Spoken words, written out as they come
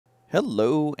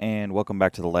Hello and welcome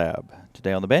back to the lab.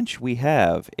 Today on the bench we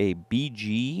have a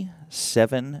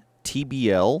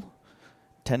BG7TBL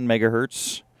 10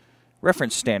 megahertz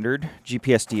reference standard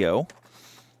GPSDO.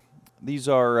 These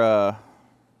are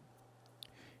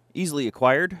easily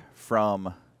acquired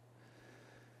from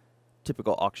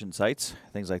typical auction sites,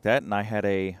 things like that, and I had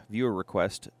a viewer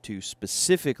request to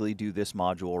specifically do this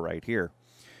module right here.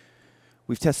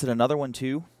 We've tested another one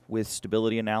too with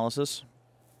stability analysis,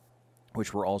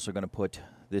 which we're also going to put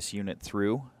this unit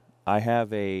through. I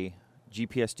have a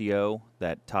GPSDO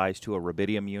that ties to a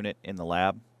rubidium unit in the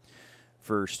lab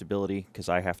for stability because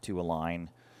I have to align,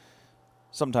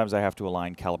 sometimes I have to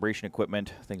align calibration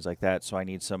equipment, things like that, so I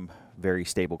need some very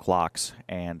stable clocks,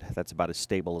 and that's about as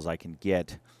stable as I can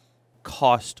get.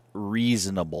 Cost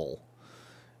reasonable.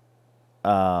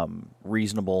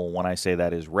 Reasonable, when I say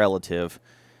that, is relative.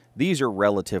 These are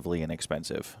relatively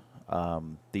inexpensive.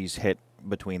 These hit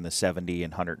between the $70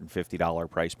 and $150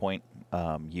 price point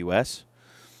US.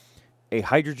 A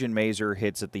hydrogen maser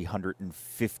hits at the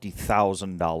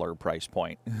 $150,000 price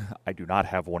point. I do not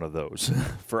have one of those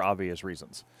for obvious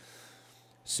reasons.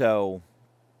 So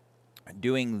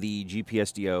doing the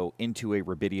GPSDO into a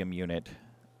rubidium unit,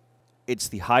 it's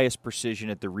the highest precision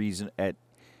at the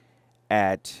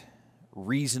at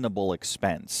reasonable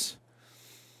expense.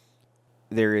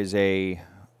 There is a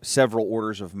several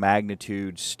orders of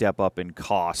magnitude step up in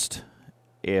cost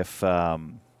if I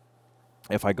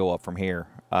go up from here.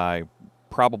 I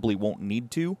probably won't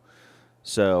need to,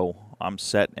 so I'm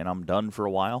set and I'm done for a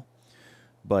while.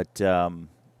 But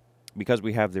because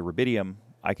we have the rubidium,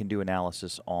 I can do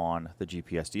analysis on the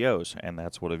GPSDOs, and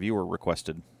that's what a viewer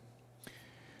requested,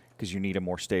 because you need a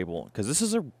more stable, because this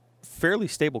is a fairly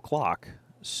stable clock,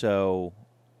 so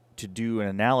to do an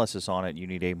analysis on it, you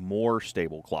need a more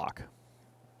stable clock,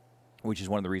 which is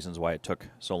one of the reasons why it took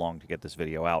so long to get this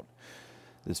video out.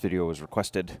 This video was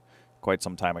requested quite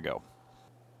some time ago.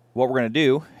 What we're going to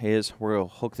do is we'll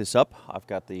hook this up. I've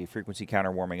got the frequency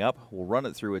counter warming up. We'll run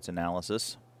it through its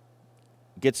analysis,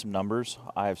 get some numbers.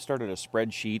 I've started a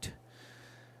spreadsheet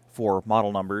for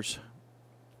model numbers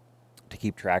to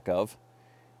keep track of.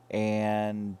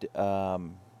 And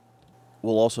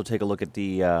we'll also take a look at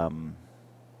the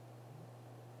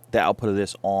output of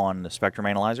this on the spectrum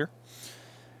analyzer,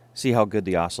 see how good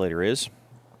the oscillator is,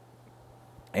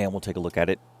 and we'll take a look at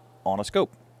it on a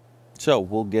scope. So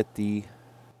we'll get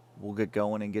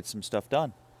going and get some stuff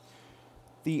done.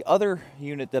 The other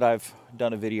unit that I've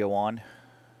done a video on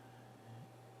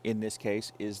in this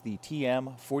case is the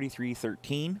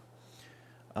TM4313.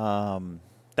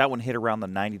 That one hit around the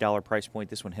 $90 price point.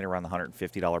 This one hit around the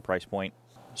 $150 price point.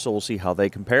 So we'll see how they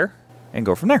compare and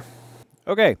go from there.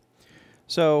 Okay,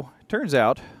 so turns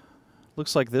out,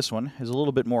 looks like this one is a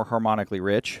little bit more harmonically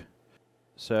rich.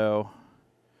 So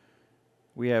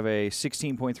we have a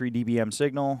 16.3 dBm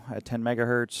signal at 10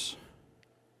 megahertz.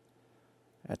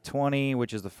 At 20,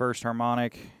 which is the first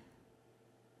harmonic,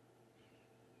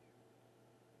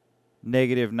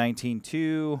 negative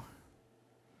 19.2,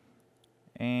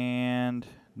 and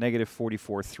negative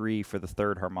 44.3 for the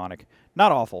third harmonic.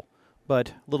 Not awful, but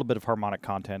a little bit of harmonic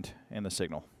content in the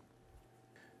signal.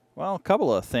 Well, a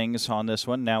couple of things on this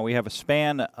one. Now we have a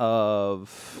span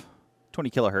of 20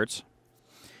 kilohertz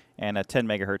and a 10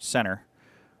 megahertz center,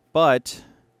 but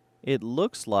it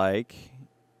looks like,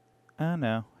 oh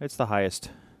no, it's the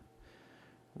highest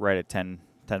right at 10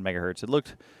 megahertz. It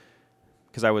looked,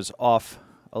 because I was off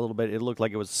a little bit, it looked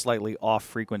like it was slightly off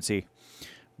frequency,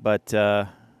 but no,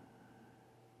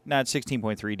 it's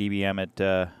 16.3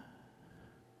 dBm.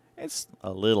 It's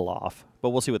a little off, but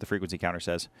we'll see what the frequency counter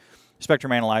says.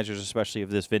 Spectrum analyzers, especially of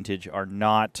this vintage, are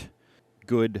not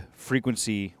good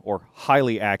frequency or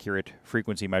highly accurate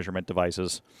frequency measurement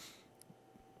devices.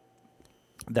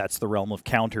 That's the realm of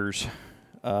counters.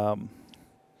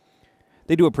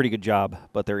 They do a pretty good job,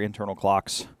 but their internal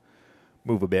clocks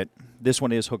move a bit. This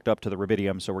one is hooked up to the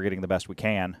rubidium, so we're getting the best we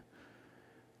can.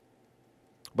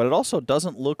 But it also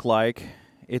doesn't look like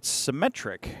it's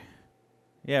symmetric.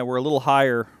 Yeah, we're a little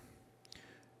higher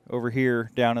over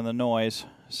here down in the noise,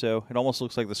 so it almost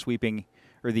looks like the sweeping,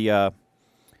 or the,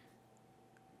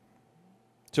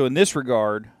 so in this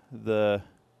regard, the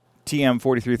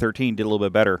TM4313 did a little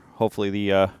bit better. Hopefully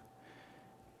the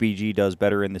BG does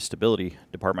better in the stability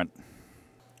department.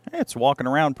 It's walking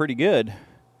around pretty good.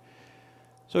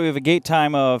 So we have a gate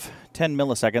time of 10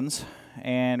 milliseconds,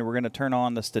 and we're going to turn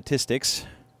on the statistics.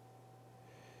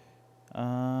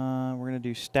 We're going to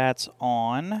do stats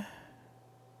on,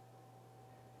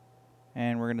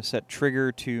 and we're going to set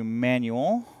trigger to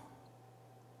manual.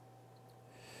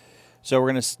 So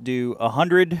we're going to do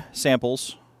 100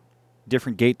 samples,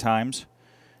 different gate times.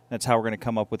 That's how we're going to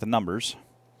come up with the numbers.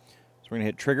 So we're going to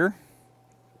hit trigger.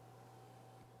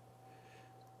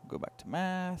 Go back to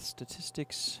math,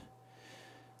 statistics.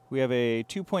 We have a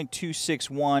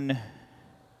 2.261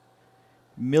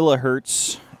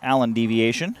 millihertz Allen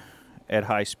deviation at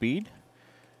high speed,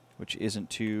 which isn't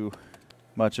too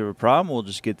much of a problem. We'll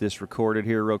just get this recorded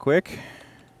here real quick.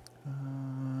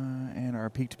 And our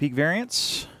peak-to-peak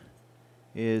variance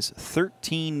is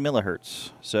 13 millihertz.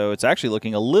 So it's actually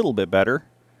looking a little bit better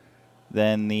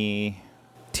than the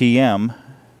TM.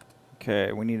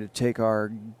 Okay, we need to take our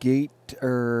gate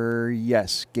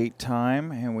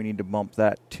time, and we need to bump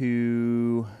that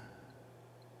to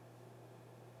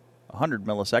 100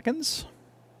 milliseconds.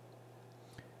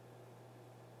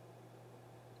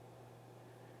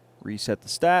 Reset the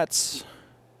stats,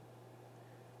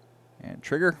 and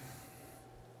trigger.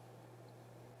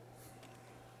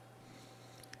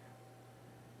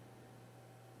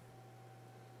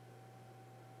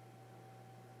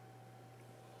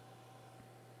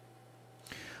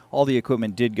 All the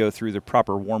equipment did go through the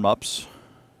proper warm-ups.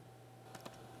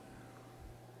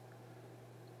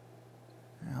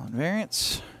 Allen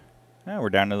variance. Now we're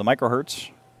down to the microhertz.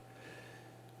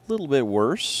 A little bit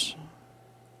worse.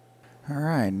 All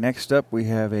right, next up we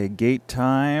have a gate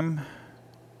time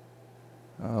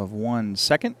of 1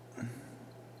 second.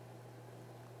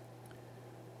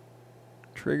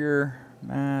 Trigger,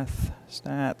 math,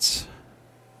 stats.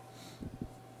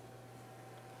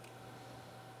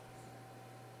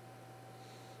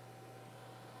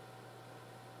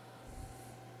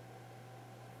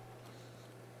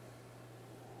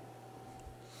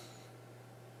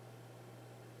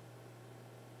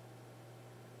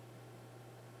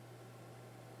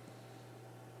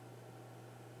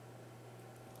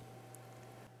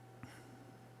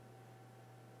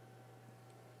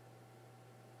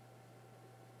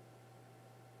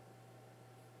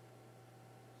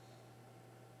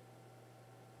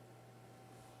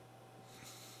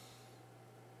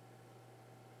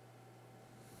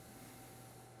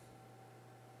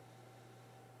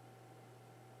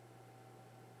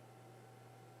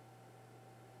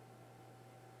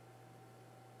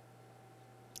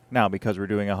 Now, because we're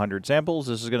doing 100 samples,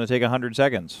 this is going to take 100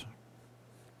 seconds.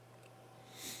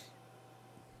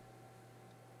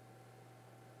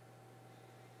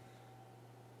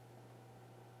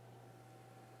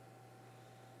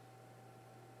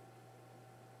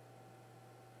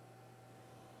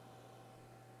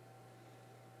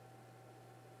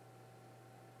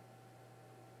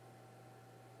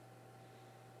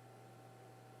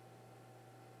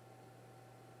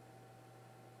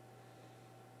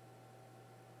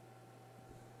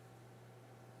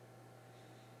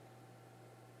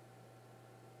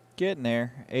 Getting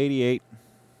there, 88.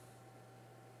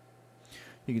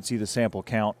 You can see the sample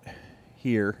count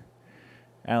here,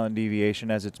 Allen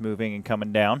deviation as it's moving and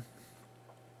coming down.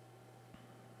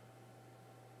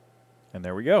 And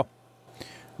there we go.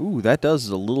 Ooh, that does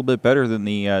a little bit better than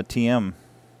the TM.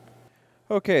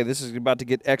 Okay, this is about to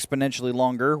get exponentially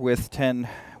longer with 10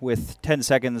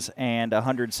 seconds and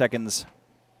 100 seconds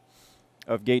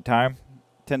of gate time.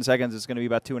 10 seconds is going to be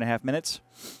about 2.5 minutes.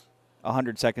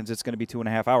 100 seconds, it's going to be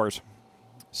 2.5 hours.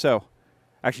 So,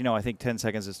 actually, no, I think 10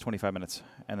 seconds is 25 minutes,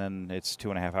 and then it's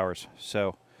 2.5 hours.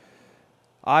 So,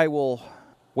 I will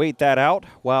wait that out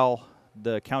while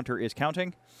the counter is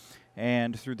counting,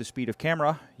 and through the speed of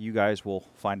camera, you guys will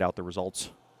find out the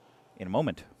results in a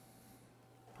moment.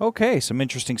 Okay, some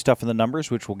interesting stuff in the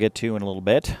numbers, which we'll get to in a little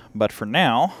bit. But for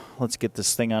now, let's get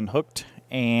this thing unhooked,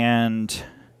 and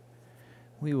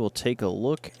we will take a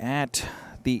look at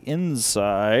the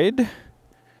inside.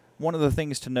 One of the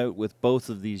things to note with both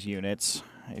of these units,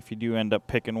 if you do end up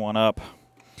picking one up,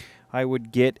 I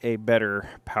would get a better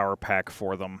power pack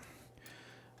for them.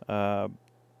 The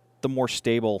more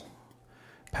stable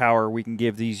power we can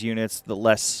give these units, the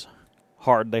less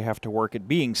hard they have to work at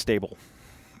being stable.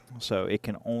 So it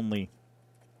can only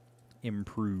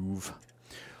improve.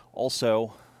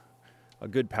 Also, a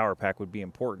good power pack would be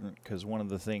important because one of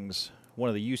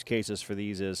the use cases for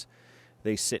these is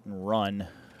they sit and run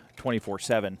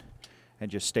 24/7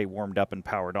 and just stay warmed up and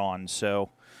powered on.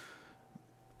 So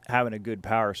having a good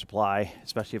power supply,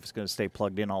 especially if it's going to stay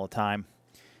plugged in all the time,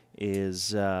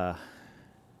 is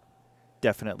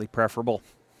definitely preferable.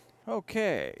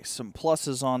 Okay, some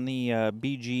pluses on the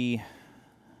BG7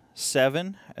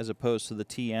 as opposed to the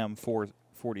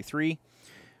TM443.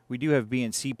 We do have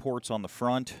BNC ports on the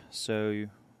front, so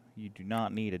you do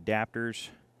not need adapters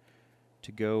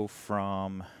to go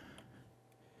from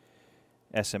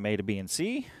SMA to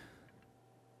BNC.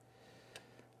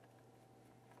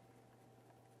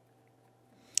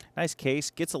 Nice case,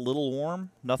 gets a little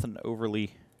warm, nothing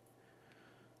overly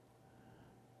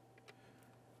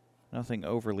Nothing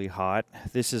overly hot.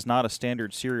 This is not a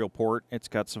standard serial port. It's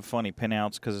got some funny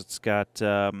pinouts because it's got,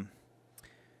 on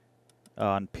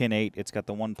pin 8, it's got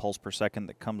the 1 pulse per second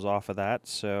that comes off of that.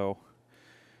 So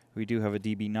we do have a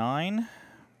DB9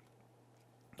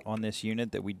 on this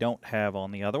unit that we don't have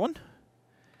on the other one.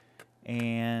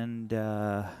 And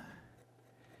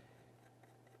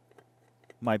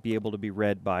might be able to be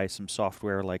read by some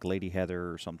software like Lady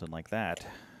Heather or something like that.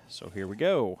 So here we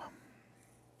go.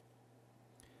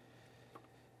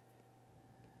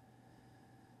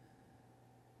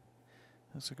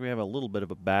 Looks like we have a little bit of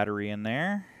a battery in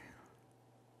there.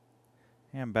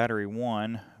 And battery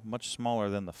 1, much smaller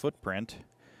than the footprint.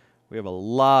 We have a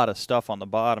lot of stuff on the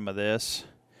bottom of this.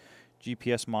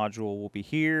 GPS module will be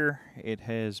here. It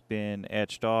has been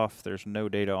etched off. There's no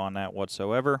data on that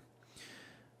whatsoever.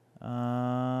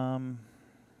 Antenna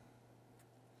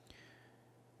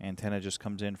just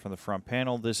comes in from the front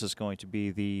panel. This is going to be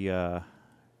the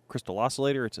crystal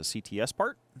oscillator. It's a CTS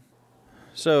part.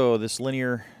 So this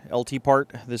linear LT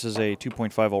part, this is a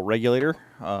 2.5 volt regulator.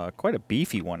 Quite a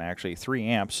beefy one actually, 3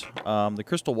 amps. The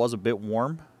crystal was a bit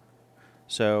warm,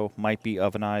 so might be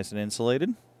ovenized and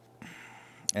insulated.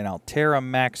 An Altera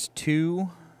Max 2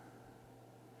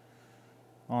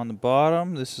 on the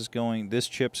bottom. This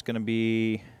chip's going to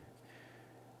be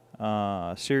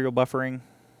serial buffering,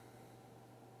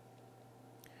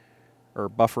 or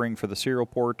buffering for the serial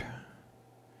port.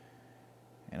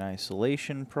 And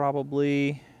isolation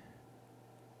probably.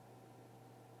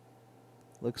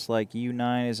 Looks like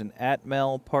U9 is an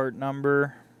Atmel part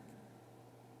number.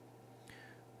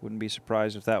 Wouldn't be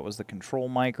surprised if that was the control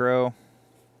micro.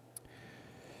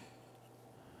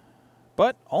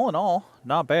 But all in all,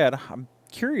 not bad. I'm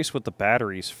curious what the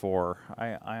battery's for.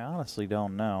 I honestly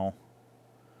don't know.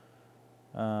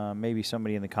 Maybe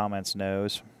somebody in the comments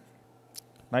knows.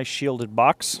 Nice shielded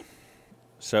box.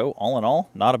 So all in all,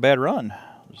 not a bad run.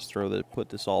 Just put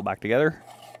this all back together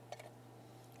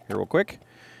here real quick.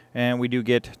 And we do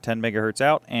get 10 megahertz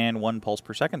out and 1 pulse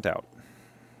per second out,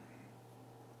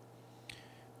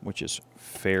 which is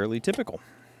fairly typical.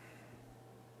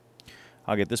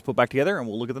 I'll get this put back together and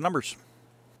we'll look at the numbers.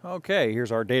 Okay,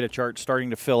 here's our data chart starting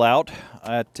to fill out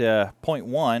at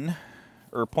 0.1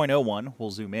 or 0.01. We'll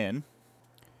zoom in.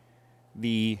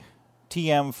 The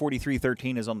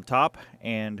TM4313 is on the top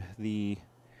and the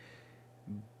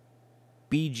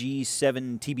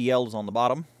BG7TBL is on the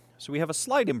bottom. So we have a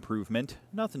slight improvement,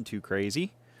 nothing too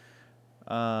crazy,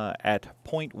 at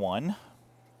 0.1.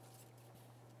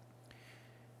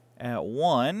 At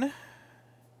 1,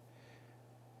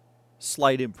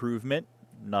 slight improvement,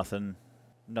 nothing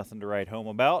to write home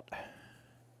about.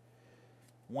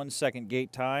 1 second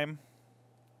gate time,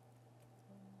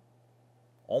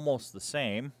 almost the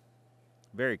same,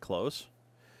 very close.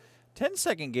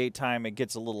 10-second gate time, it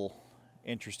gets a little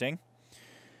interesting.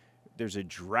 There's a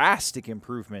drastic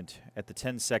improvement at the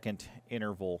 10-second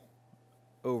interval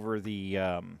over the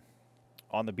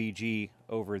on the BG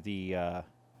over the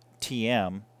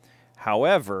TM.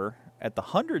 However, at the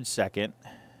 100-second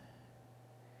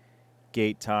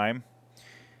gate time,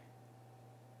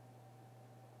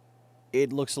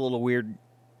 it looks a little weird.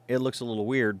 It looks a little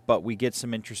weird, but we get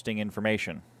some interesting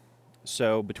information.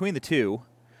 So between the two,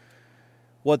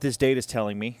 what this data is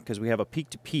telling me, because we have a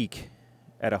peak-to-peak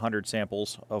at 100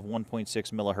 samples of 1.6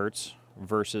 millihertz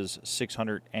versus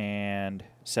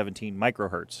 617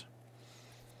 microhertz.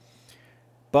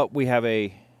 But we have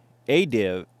an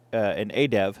ADEV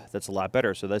that's a lot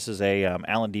better. So this is a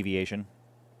Allen deviation.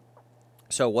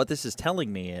 So what this is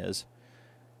telling me is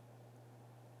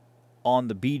on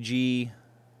the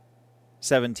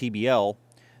BG7TBL,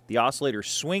 the oscillator's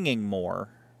swinging more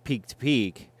peak to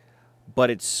peak, but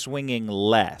it's swinging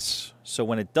less. So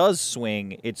when it does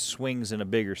swing, it swings in a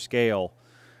bigger scale,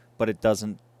 but it's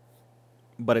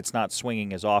not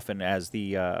swinging as often as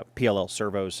the PLL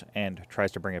servos and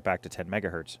tries to bring it back to 10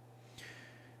 megahertz.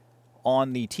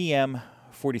 On the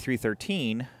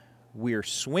TM4313, we're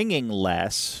swinging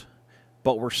less,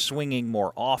 but we're swinging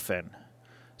more often.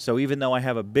 So even though I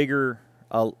have a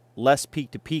less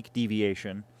peak-to-peak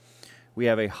deviation, we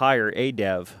have a higher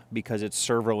ADEV because it's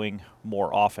servoing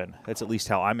more often. That's at least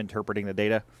how I'm interpreting the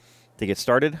data. To get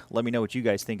started, let me know what you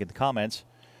guys think in the comments,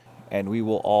 and we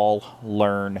will all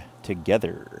learn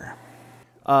together.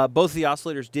 Both of the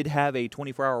oscillators did have a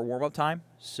 24-hour warm-up time,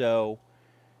 so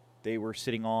they were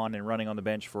sitting on and running on the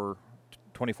bench for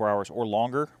 24 hours or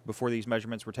longer before these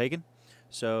measurements were taken,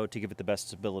 so to give it the best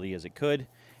stability as it could.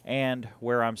 And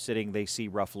where I'm sitting, they see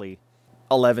roughly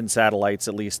 11 satellites,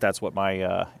 at least that's what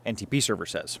my NTP server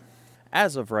says.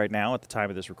 As of right now, at the time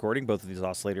of this recording, both of these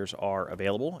oscillators are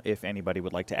available if anybody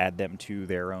would like to add them to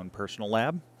their own personal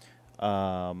lab.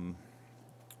 and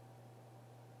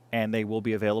they will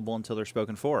be available until they're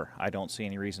spoken for. I don't see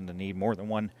any reason to need more than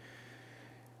one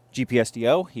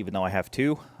GPSDO, even though I have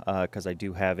two, because I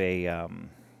do have a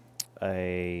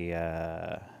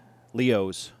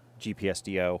Leo's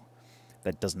GPSDO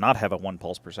that does not have a 1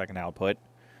 pulse per second output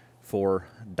for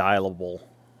dialable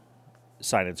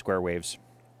sine and square waves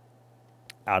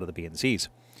out of the BNCs.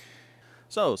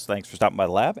 So thanks for stopping by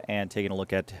the lab and taking a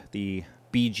look at the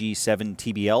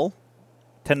BG7TBL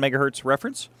 10 megahertz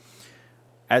reference.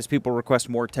 As people request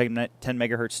more 10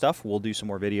 megahertz stuff, we'll do some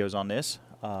more videos on this.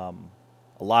 A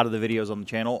lot of the videos on the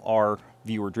channel are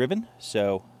viewer driven,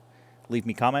 so leave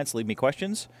me comments, leave me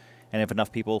questions, and if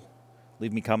enough people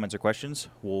leave me comments or questions,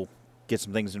 we'll get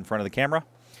some things in front of the camera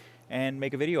and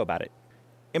make a video about it.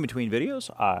 In between videos,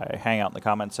 I hang out in the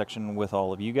comments section with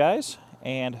all of you guys,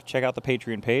 and check out the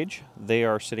Patreon page. They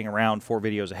are sitting around 4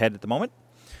 videos ahead at the moment.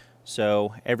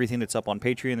 So everything that's up on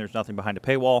Patreon, there's nothing behind a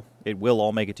paywall. It will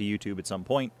all make it to YouTube at some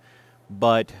point,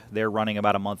 but they're running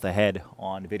about a month ahead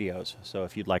on videos. So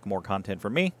if you'd like more content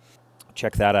from me,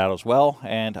 check that out as well.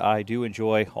 And I do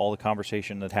enjoy all the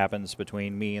conversation that happens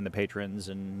between me and the patrons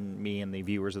and me and the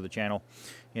viewers of the channel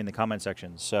in the comment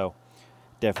section. So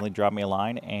definitely drop me a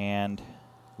line and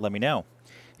let me know.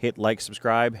 Hit like,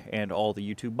 subscribe, and all the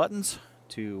YouTube buttons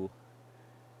to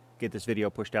get this video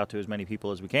pushed out to as many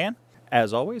people as we can.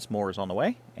 As always, more is on the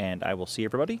way, and I will see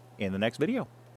everybody in the next video.